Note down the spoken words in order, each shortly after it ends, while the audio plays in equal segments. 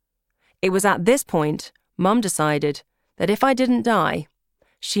It was at this point Mum decided that if I didn't die,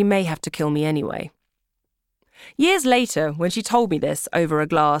 she may have to kill me anyway. Years later, when she told me this over a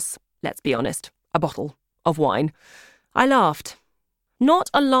glass, let's be honest, a bottle of wine, I laughed. Not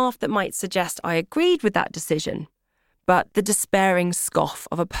a laugh that might suggest I agreed with that decision, but the despairing scoff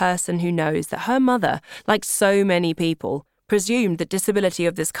of a person who knows that her mother, like so many people, presumed that disability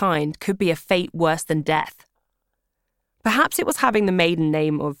of this kind could be a fate worse than death. Perhaps it was having the maiden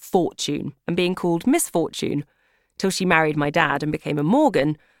name of Fortune and being called Miss Fortune, till she married my dad and became a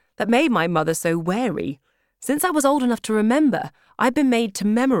Morgan, that made my mother so wary. Since I was old enough to remember, I'd been made to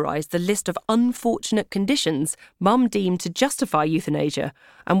memorise the list of unfortunate conditions Mum deemed to justify euthanasia,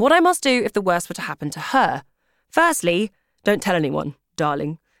 and what I must do if the worst were to happen to her. Firstly, don't tell anyone,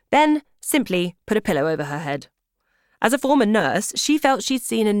 darling. Then, simply put a pillow over her head. As a former nurse, she felt she'd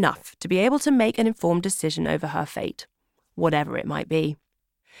seen enough to be able to make an informed decision over her fate, whatever it might be.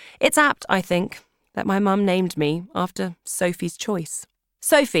 It's apt, I think, that my mum named me after Sophie's choice.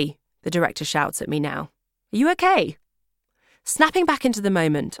 Sophie, the director shouts at me now. Are you okay? Snapping back into the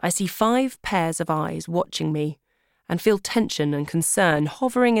moment, I see 5 pairs of eyes watching me and feel tension and concern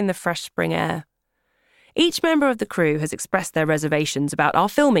hovering in the fresh spring air. Each member of the crew has expressed their reservations about our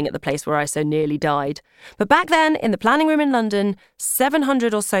filming at the place where I so nearly died. But back then, in the planning room in London,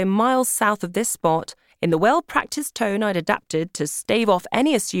 700 or so miles south of this spot, in the well-practiced tone I'd adapted to stave off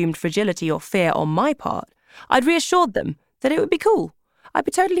any assumed fragility or fear on my part, I'd reassured them that it would be cool. I'd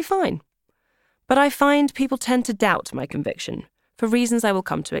be totally fine. But I find people tend to doubt my conviction, for reasons I will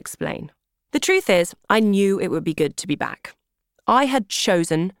come to explain. The truth is, I knew it would be good to be back. I had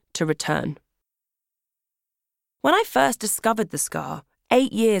chosen to return. When I first discovered the scar,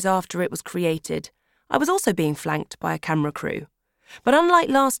 8 years after it was created, I was also being flanked by a camera crew. But unlike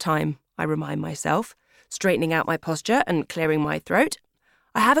last time, I remind myself, straightening out my posture and clearing my throat,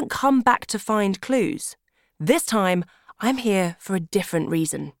 I haven't come back to find clues. This time, I'm here for a different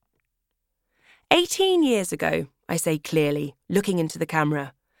reason. 18 years ago, I say clearly, looking into the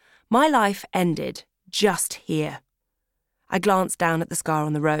camera, my life ended just here. I glanced down at the scar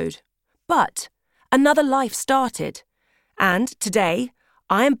on the road. But another life started, and today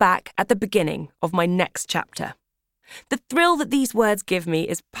I am back at the beginning of my next chapter. The thrill that these words give me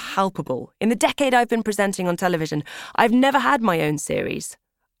is palpable. In the decade I've been presenting on television, I've never had my own series.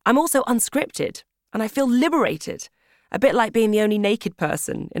 I'm also unscripted, and I feel liberated, a bit like being the only naked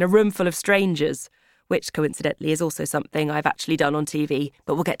person in a room full of strangers, which coincidentally is also something I've actually done on TV,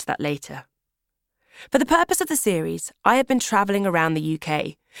 but we'll get to that later. For the purpose of the series, I have been travelling around the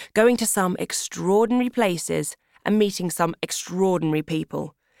UK, going to some extraordinary places and meeting some extraordinary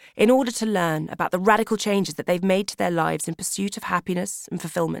people, in order to learn about the radical changes that they've made to their lives in pursuit of happiness and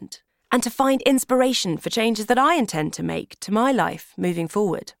fulfilment, and to find inspiration for changes that I intend to make to my life moving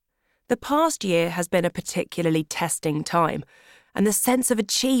forward. The past year has been a particularly testing time, and the sense of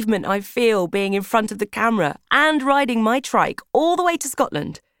achievement I feel being in front of the camera and riding my trike all the way to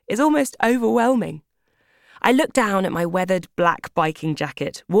Scotland is almost overwhelming. I look down at my weathered black biking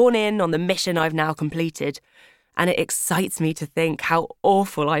jacket, worn in on the mission I've now completed, and it excites me to think how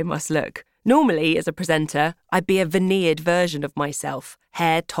awful I must look. Normally, as a presenter, I'd be a veneered version of myself,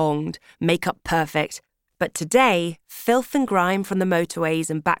 hair tonged, makeup perfect. But today, filth and grime from the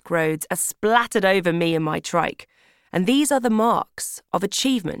motorways and back roads are splattered over me and my trike, and these are the marks of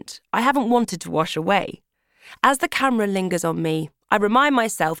achievement I haven't wanted to wash away. As the camera lingers on me, I remind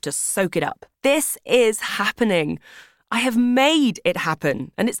myself to soak it up. This is happening. I have made it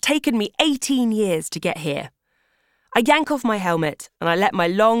happen, and it's taken me 18 years to get here. I yank off my helmet, and I let my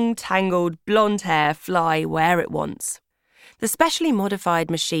long, tangled, blonde hair fly where it wants. The specially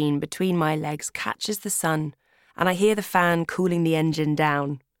modified machine between my legs catches the sun, and I hear the fan cooling the engine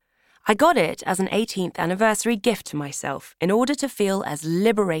down. I got it as an 18th anniversary gift to myself in order to feel as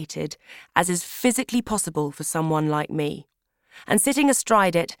liberated as is physically possible for someone like me. And sitting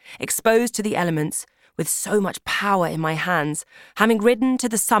astride it, exposed to the elements, with so much power in my hands, having ridden to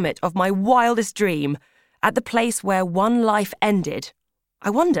the summit of my wildest dream, at the place where one life ended, I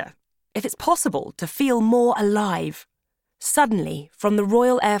wonder if it's possible to feel more alive. Suddenly, from the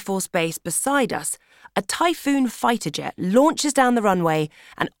Royal Air Force Base beside us, a Typhoon fighter jet launches down the runway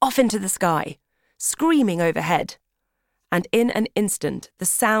and off into the sky, screaming overhead. And in an instant, the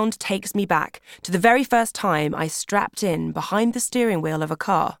sound takes me back to the very first time I strapped in behind the steering wheel of a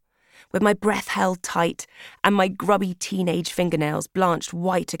car, with my breath held tight and my grubby teenage fingernails blanched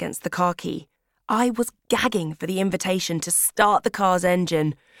white against the car key. I was gagging for the invitation to start the car's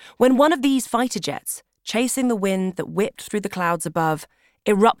engine when one of these fighter jets, chasing the wind that whipped through the clouds above,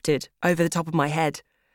 erupted over the top of my head.